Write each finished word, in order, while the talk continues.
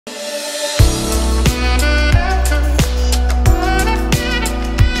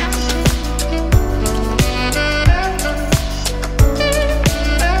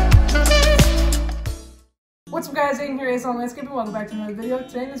guys, Aiden here, Ace on Landscaping. Welcome back to another video.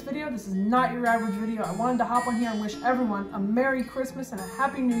 Today in this video, this is not your average video. I wanted to hop on here and wish everyone a Merry Christmas and a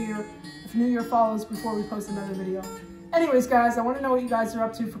Happy New Year if New Year follows before we post another video. Anyways guys, I want to know what you guys are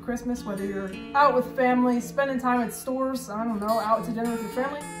up to for Christmas, whether you're out with family, spending time at stores, I don't know, out to dinner with your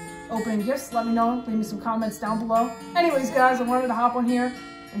family, opening gifts. Let me know, leave me some comments down below. Anyways guys, I wanted to hop on here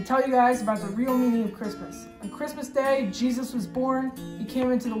and tell you guys about the real meaning of Christmas. On Christmas Day, Jesus was born, he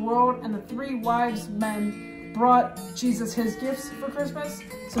came into the world, and the three wise men brought Jesus his gifts for Christmas.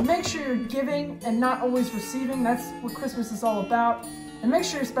 So make sure you're giving and not always receiving. That's what Christmas is all about. And make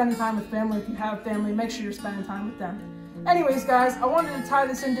sure you're spending time with family. If you have family, make sure you're spending time with them. Anyways guys, I wanted to tie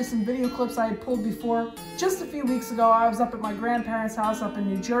this into some video clips I had pulled before. Just a few weeks ago, I was up at my grandparents' house up in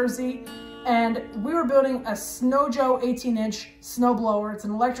New Jersey, and we were building a Snowjo 18-inch snowblower. It's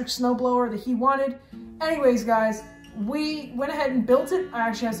an electric snowblower that he wanted. Anyways guys, we went ahead and built it. I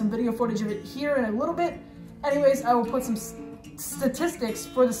actually have some video footage of it here in a little bit. Anyways, I will put some statistics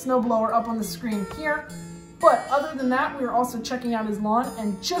for the snowblower up on the screen here. But other than that, we were also checking out his lawn,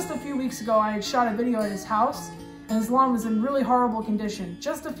 and just a few weeks ago, I had shot a video at his house, and his lawn was in really horrible condition.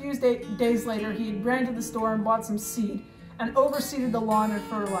 Just a few days later, he had ran to the store and bought some seed and overseeded the lawn and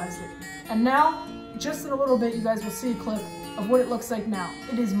fertilized it. And now, just in a little bit, you guys will see a clip of what it looks like now.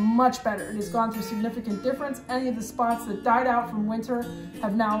 It is much better. It has gone through significant difference. Any of the spots that died out from winter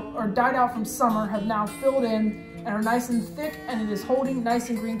have now, or died out from summer, have now filled in and are nice and thick, and it is holding nice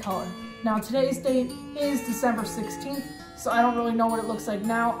and green color. Now today's date is December 16th, so I don't really know what it looks like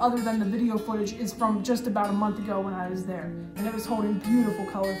now, other than the video footage is from just about a month ago when I was there, and it was holding beautiful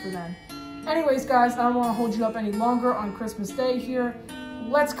color for then. Anyways guys, I don't want to hold you up any longer on Christmas Day here.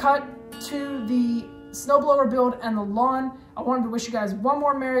 Let's cut to the snowblower build and the lawn. I wanted to wish you guys one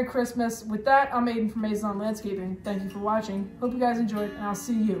more Merry Christmas. With that, I'm Aiden from Ace on Landscaping. Thank you for watching. Hope you guys enjoyed, and I'll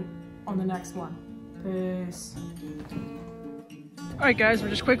see you on the next one. Peace. Alright guys, we're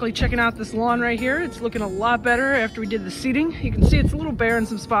just quickly checking out this lawn right here. It's looking a lot better after we did the seeding. You can see it's a little bare in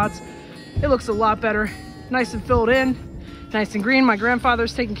some spots. It looks a lot better. Nice and filled in, nice and green. My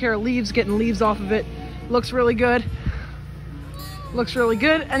grandfather's taking care of leaves, getting leaves off of it. Looks really good. Looks really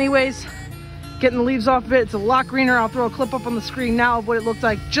good. Anyways, getting the leaves off of it. It's a lot greener. I'll throw a clip up on the screen now of what it looked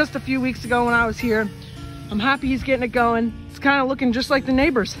like just a few weeks ago when I was here. I'm happy he's getting it going. It's kind of looking just like the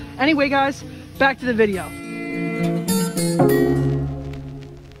neighbors. Anyway guys, back to the video.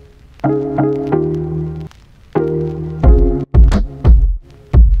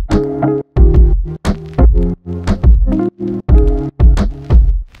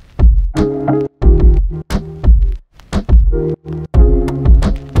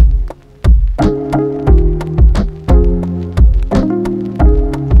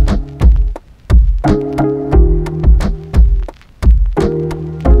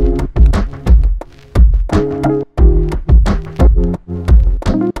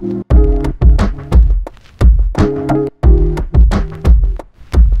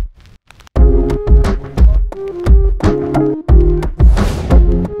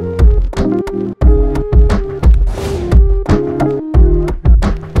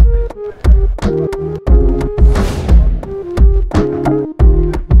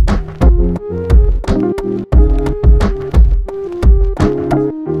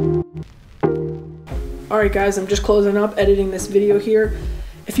 Alright guys, I'm just closing up editing this video here.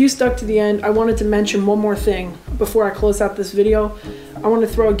 If you stuck to the end, I wanted to mention one more thing before I close out this video. I want to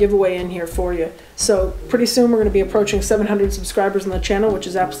throw a giveaway in here for you. So pretty soon we're going to be approaching 700 subscribers on the channel, which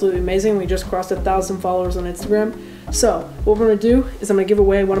is absolutely amazing. We just crossed 1,000 followers on Instagram. So what we're going to do is I'm going to give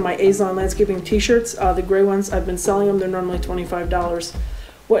away one of my Ace on Landscaping t-shirts, the gray ones. I've been selling them. They're normally $25.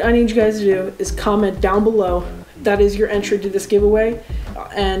 What I need you guys to do is comment down below. That is your entry to this giveaway.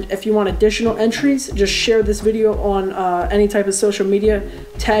 And if you want additional entries, just share this video on any type of social media.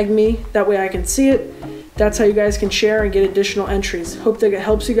 Tag me, that way I can see it. That's how you guys can share and get additional entries. Hope that it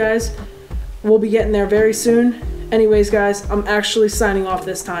helps you guys. We'll be getting there very soon. Anyways guys, I'm actually signing off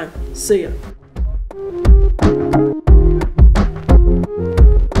this time. See ya.